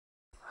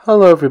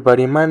Hello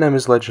everybody, my name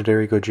is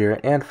Legendary Gojira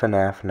and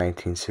fnaf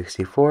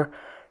 1964,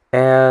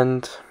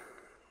 and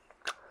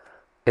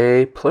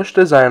a plush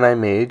design I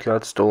made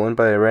got stolen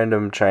by a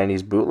random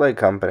Chinese bootleg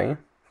company,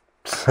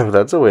 so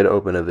that's a way to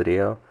open a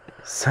video.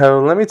 So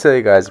let me tell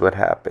you guys what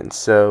happened.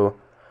 So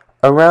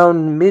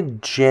around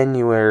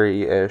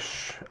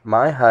mid-January-ish,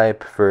 my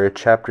hype for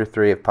Chapter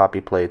 3 of Poppy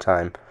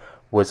Playtime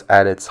was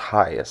at its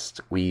highest.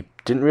 We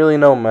didn't really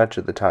know much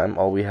at the time.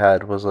 All we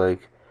had was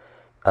like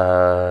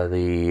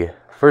the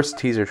first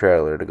teaser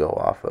trailer to go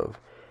off of,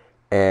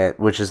 and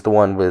which is the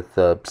one with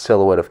the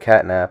silhouette of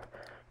Catnap,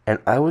 and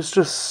I was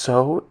just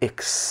so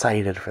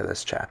excited for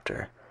this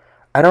chapter.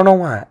 I don't know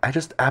why. I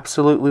just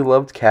absolutely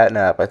loved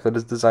Catnap. I thought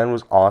his design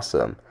was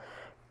awesome,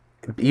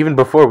 even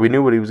before we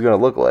knew what he was going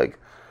to look like.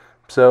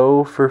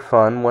 So, for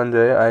fun, one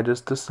day I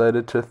just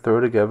decided to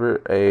throw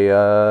together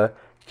a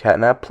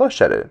Catnap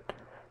plush edit.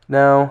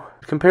 Now,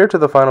 compared to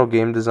the final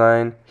game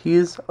design,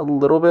 he's a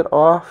little bit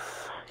off.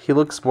 He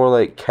looks more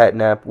like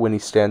Catnap when he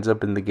stands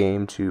up in the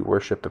game to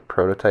worship the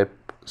prototype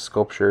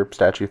sculpture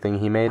statue thing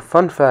he made.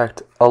 Fun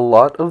fact, a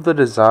lot of the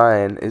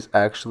design is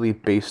actually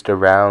based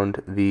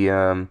around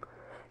the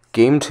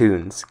Game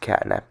Tunes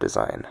Catnap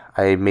design.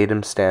 I made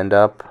him stand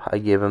up, I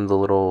gave him the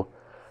little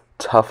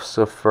tufts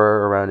of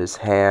fur around his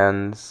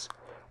hands,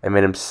 I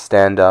made him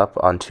stand up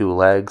on two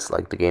legs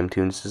like the Game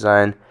Tunes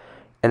design,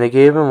 and I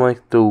gave him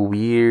like the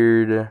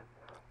weird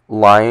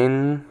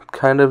line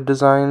kind of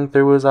design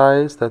through his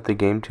eyes that the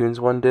Game Tunes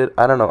one did.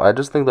 I don't know, I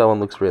just think that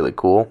one looks really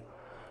cool.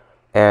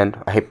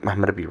 And I'm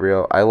gonna be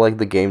real, I like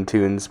the Game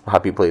Tunes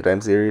Poppy Playtime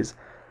series,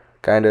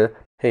 kinda.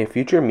 Hey,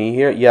 future me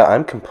here? Yeah,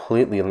 I'm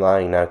completely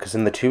lying now, because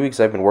in the 2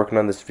 weeks I've been working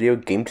on this video,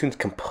 Game Tunes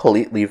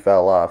completely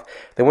fell off.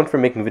 They went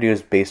from making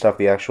videos based off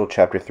the actual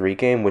Chapter 3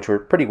 game, which were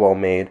pretty well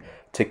made,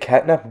 to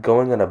Catnap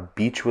going on a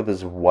beach with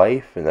his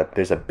wife, and that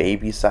there's a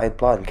baby side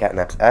plot, and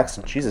Catnap's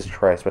accent. Jesus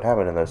Christ, what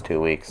happened in those 2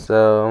 weeks?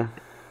 So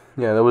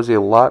yeah, there was a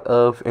lot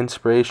of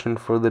inspiration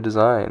for the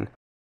design.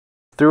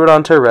 Threw it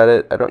onto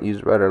Reddit. I don't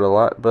use Reddit a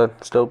lot,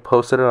 but still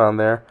posted it on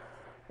there.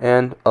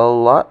 And a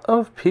lot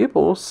of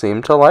people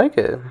seem to like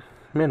it.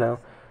 You know,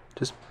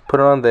 just put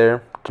it on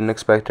there. Didn't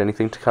expect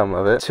anything to come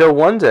of it. Till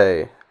one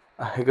day,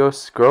 I go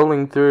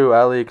scrolling through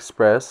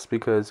AliExpress,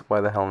 because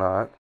why the hell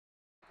not?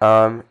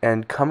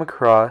 And come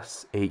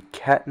across a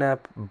Catnap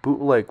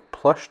bootleg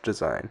plush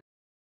design.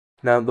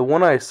 Now, the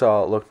one I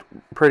saw looked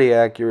pretty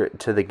accurate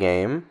to the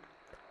game.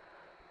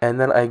 And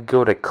then I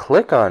go to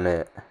click on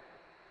it,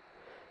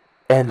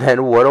 and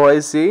then what do I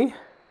see?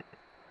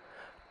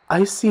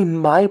 I see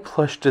my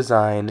plush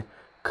design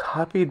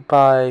copied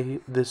by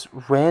this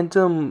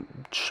random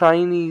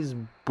Chinese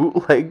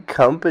bootleg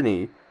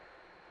company.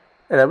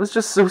 And I was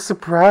just so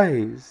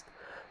surprised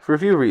for a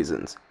few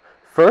reasons.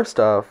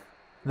 First off,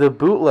 the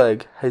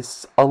bootleg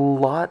has a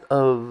lot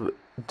of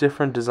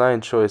different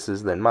design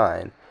choices than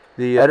mine.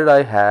 The edit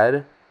I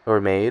had, or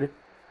made,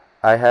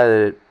 I had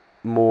it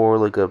more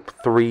like a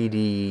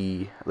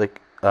 3D, like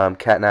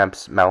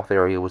Catnap's mouth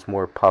area was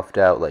more puffed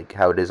out like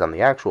how it is on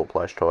the actual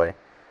plush toy.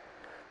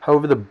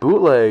 However, the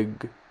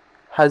bootleg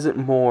has it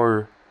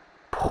more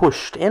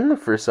pushed in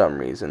for some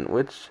reason,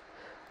 which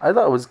I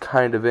thought was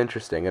kind of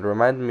interesting. It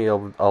reminded me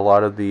of a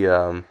lot of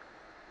the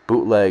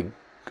bootleg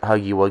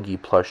Huggy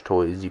Wuggy plush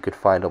toys you could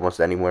find almost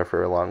anywhere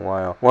for a long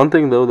while. One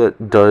thing though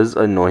that does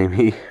annoy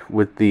me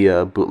with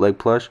the bootleg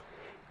plush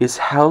is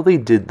how they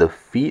did the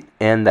feet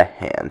and the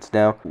hands.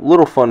 Now,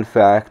 little fun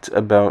fact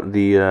about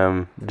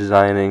the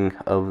designing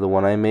of the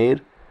one I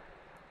made.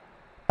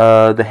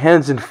 The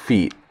hands and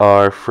feet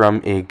are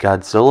from a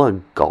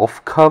Godzilla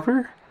golf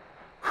cover,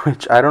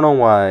 which I don't know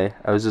why.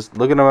 I was just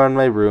looking around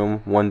my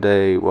room one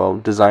day while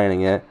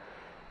designing it.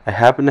 I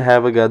happened to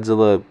have a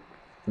Godzilla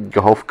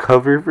golf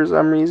cover for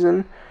some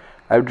reason.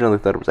 I originally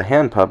thought it was a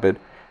hand puppet,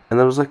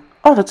 and I was like,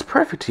 oh, that's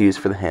perfect to use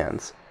for the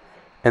hands.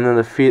 And then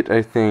the feet,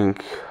 I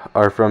think,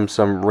 are from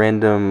some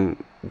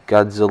random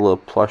Godzilla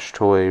plush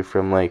toy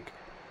from like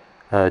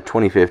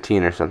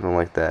 2015 or something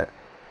like that.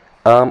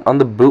 On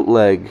the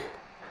bootleg,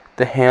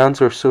 the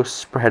hands are so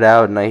spread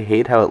out, and I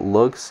hate how it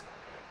looks.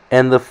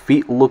 And the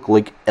feet look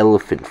like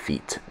elephant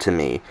feet to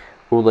me,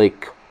 or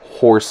like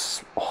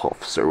horse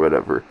hoofs or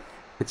whatever.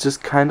 It's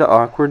just kind of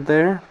awkward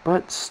there,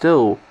 but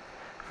still,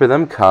 for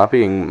them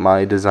copying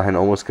my design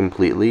almost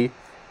completely,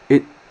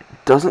 it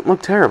doesn't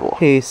look terrible.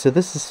 Hey, so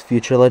this is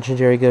future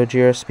Legendary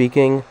Gojira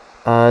speaking.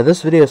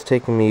 This video is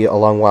taking me a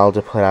long while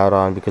to put out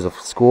on because of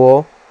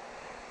school.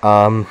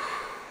 And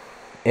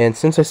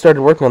since I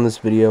started working on this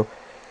video,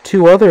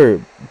 2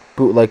 other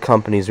bootleg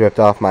companies ripped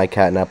off my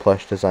Catnap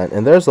plush design,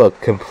 and theirs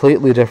look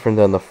completely different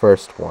than the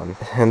first one.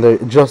 And they're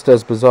just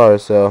as bizarre,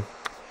 so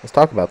let's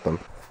talk about them.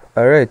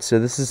 Alright, so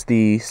this is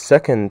the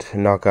second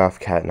knockoff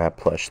Catnap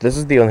plush. This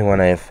is the only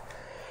one I've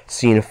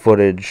seen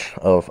footage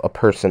of a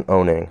person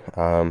owning.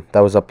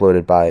 That was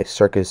uploaded by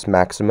Circus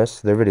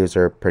Maximus. Their videos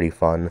are pretty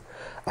fun,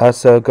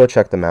 so go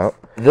check them out.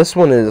 This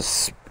one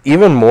is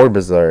even more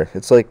bizarre.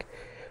 It's like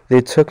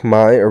they took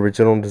my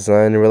original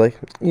design and were like,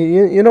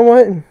 you know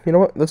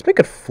what, let's make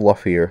it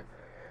fluffier.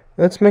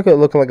 Let's make it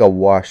look like a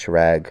wash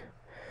rag.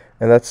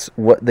 And that's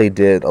what they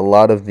did. A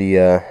lot of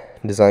the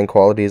design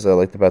qualities I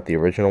liked about the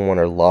original one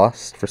are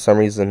lost. For some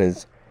reason,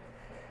 his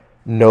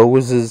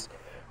nose is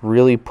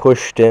really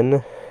pushed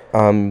in.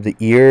 The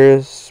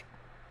ears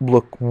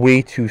look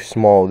way too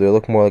small. They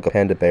look more like a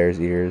panda bear's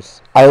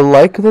ears. I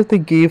like that they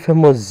gave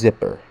him a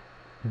zipper.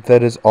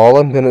 That is all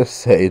I'm gonna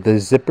say. The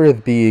zipper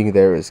being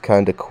there is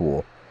kinda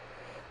cool.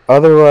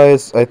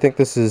 Otherwise, I think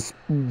this is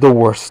the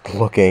worst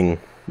looking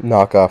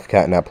knockoff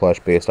Catnap Plush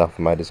based off of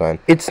my design.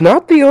 It's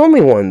not the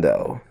only one,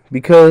 though,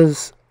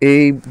 because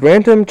a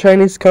random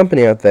Chinese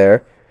company out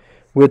there,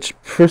 which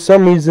for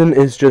some reason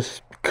is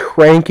just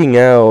cranking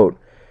out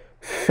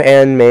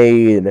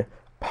fan-made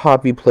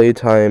Poppy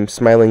Playtime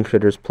Smiling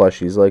Critters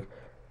plushies. Like,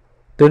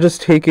 they're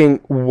just taking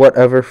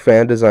whatever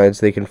fan designs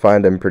they can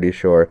find, I'm pretty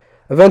sure.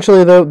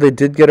 Eventually, though, they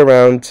did get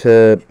around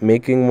to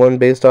making one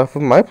based off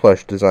of my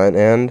plush design,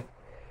 and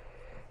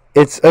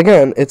it's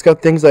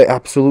got things I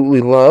absolutely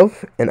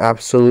love and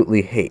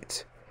absolutely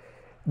hate.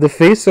 The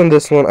face on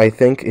this one, I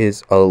think,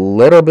 is a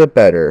little bit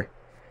better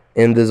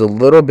and is a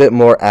little bit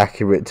more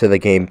accurate to the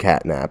game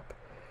Catnap.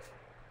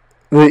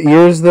 The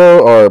ears,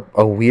 though, are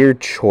a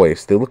weird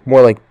choice. They look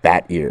more like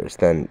bat ears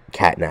than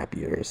Catnap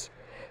ears.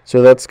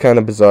 So that's kind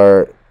of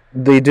bizarre.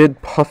 They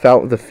did puff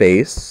out the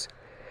face,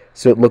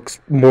 so it looks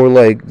more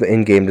like the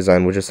in-game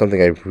design, which is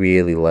something I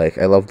really like.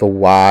 I love the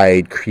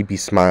wide, creepy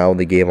smile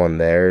they gave on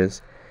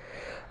theirs.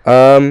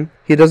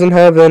 He doesn't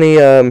have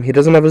he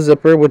doesn't have a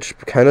zipper, which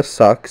kind of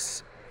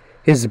sucks.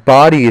 His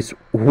body is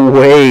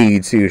way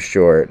too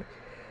short.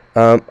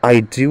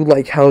 I do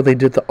like how they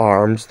did the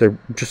arms. They're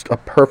just a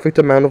perfect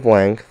amount of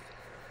length.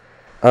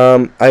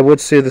 I would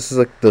say this is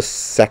like the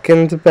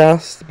second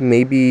best,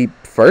 maybe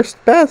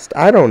first best?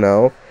 I don't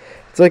know.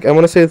 It's like, I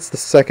want to say it's the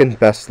second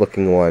best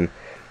looking one.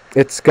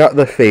 It's got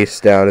the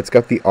face down, it's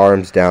got the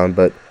arms down,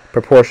 but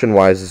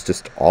proportion-wise it's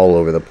just all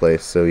over the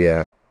place, so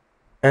yeah.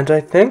 And I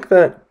think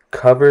that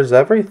covers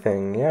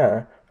everything,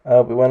 yeah.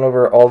 We went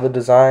over all the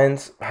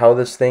designs, how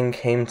this thing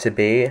came to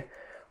be.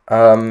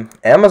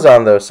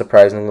 Amazon, though,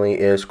 surprisingly,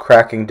 is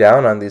cracking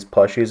down on these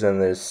plushies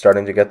and is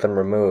starting to get them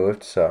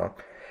removed, so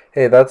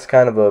hey, that's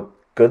kind of a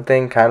good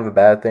thing, kind of a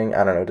bad thing,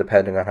 I don't know,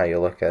 depending on how you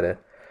look at it.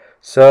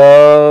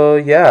 So,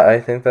 yeah,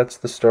 I think that's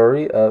the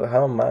story of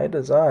how my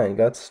design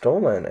got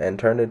stolen and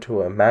turned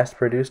into a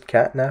mass-produced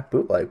Catnap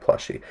Bootleg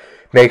plushie.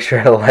 Make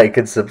sure to like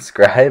and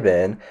subscribe,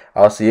 and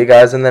I'll see you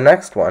guys in the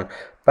next one.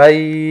 Bye!